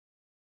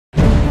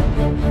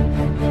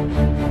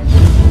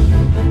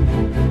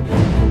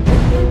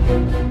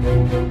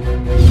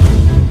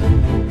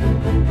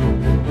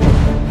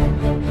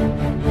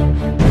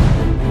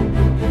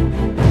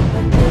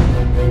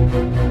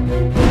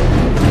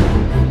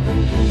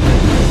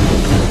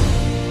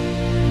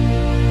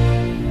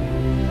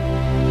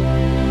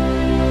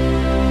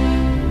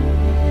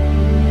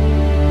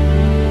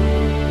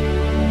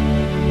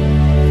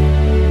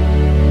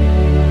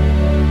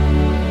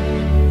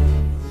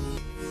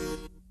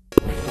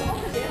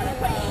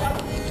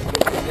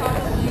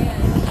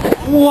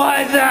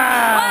What's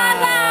up?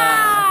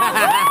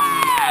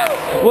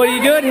 What are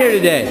you doing here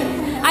today?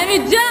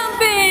 I'm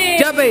jumping.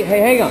 Jumping. Hey,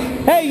 hang on.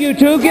 Hey, you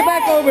two, get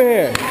back over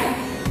here.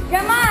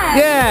 Come on.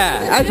 Yeah,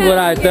 that's what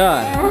I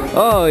thought.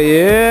 Oh,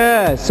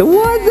 yeah. So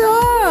what's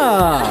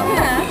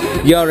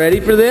up? Y'all ready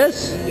for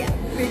this? Yeah.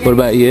 What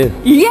about you?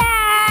 Yeah.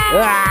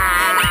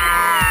 Ah!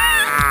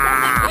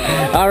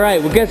 All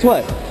right, well, guess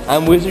what?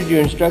 I'm Wizard,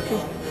 your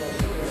instructor.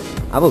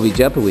 I'm going to be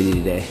jumping with you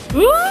today.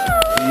 Woo!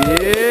 Yeah.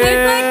 We're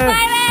so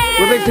excited.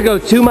 We're going to go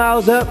 2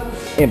 miles up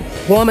and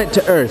plummet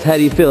to earth. How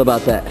do you feel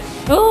about that?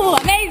 Oh,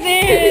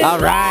 amazing. All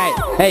right.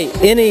 Hey,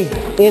 any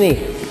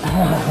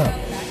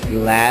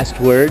last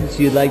words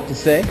you'd like to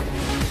say?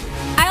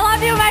 I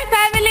love you, my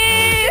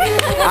family.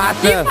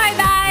 Awesome. If I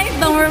die,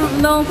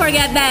 don't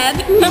forget that.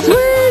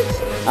 Sweet.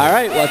 All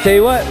right, well, I'll tell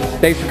you what.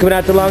 Thanks for coming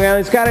out to Long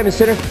Island Skydive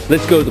Center.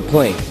 Let's go to the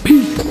plane.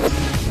 Peace.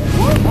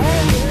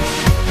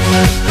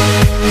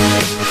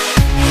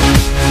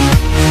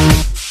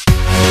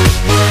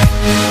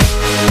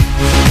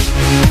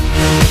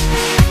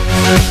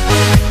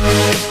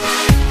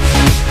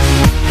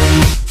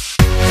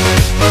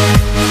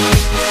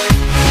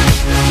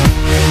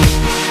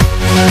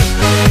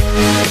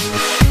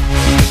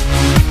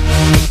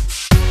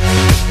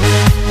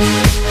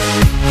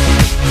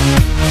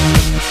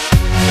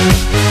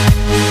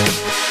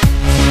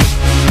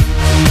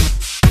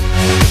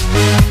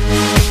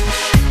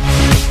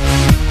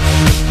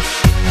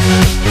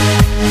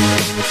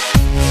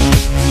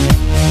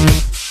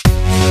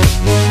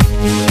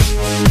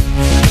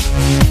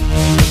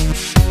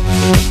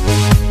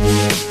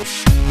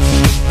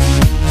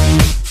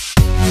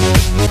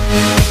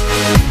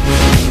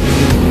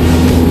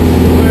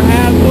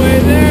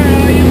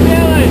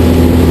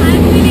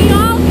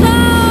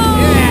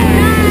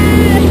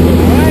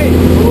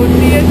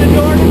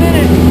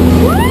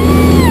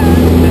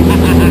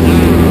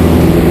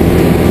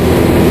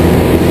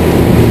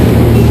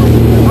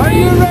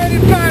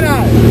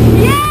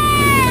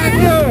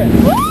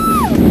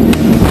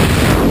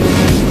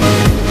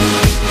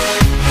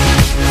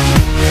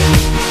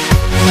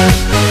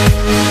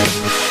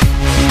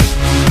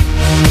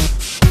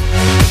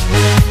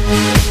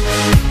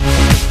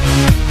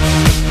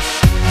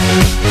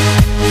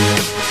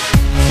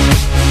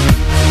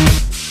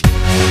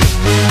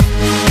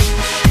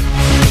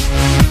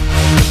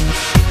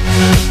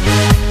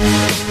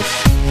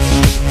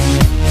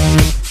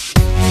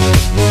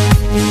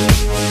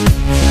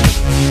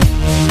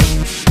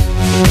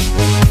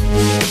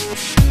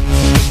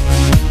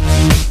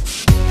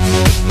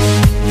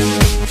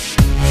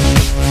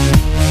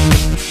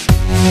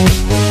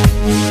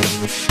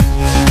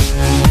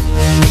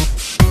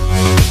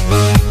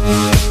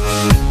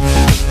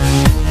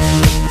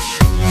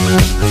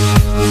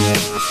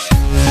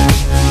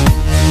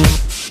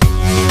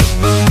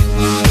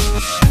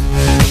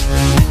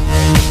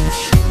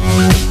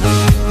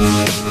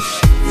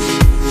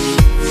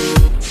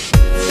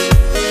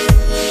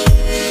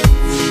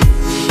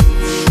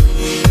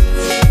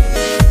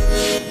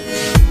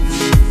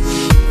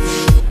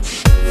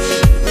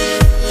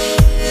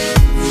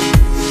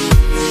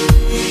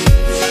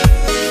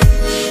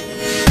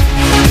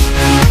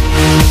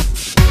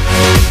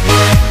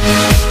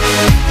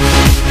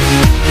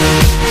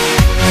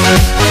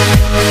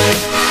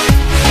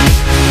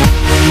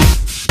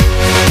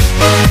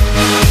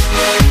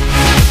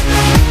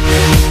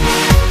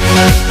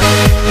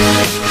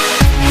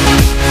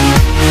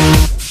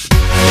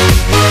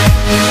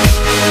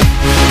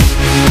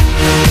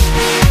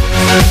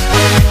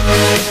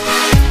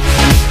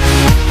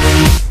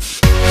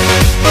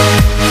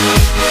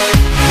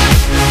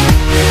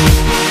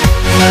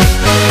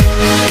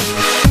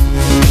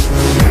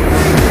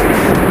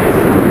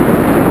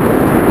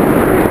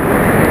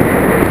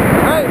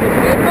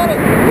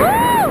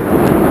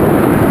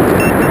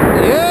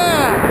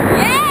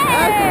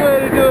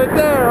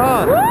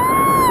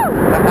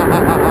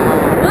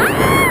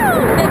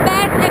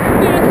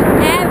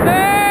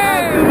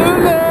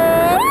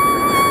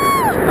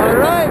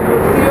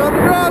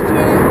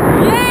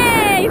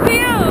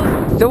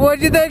 So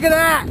what'd you think of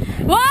that?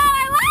 Whoa,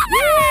 I love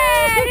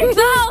it!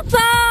 So,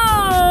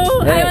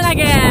 Hey, I want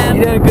again.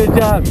 You did a good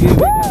job.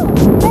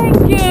 Thank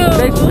you.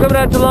 Thanks for coming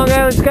out to Long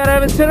Island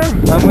Skydiving Center.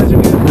 I'm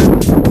Wizard.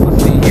 We'll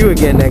see you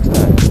again next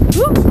time.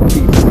 Woo.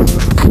 Peace.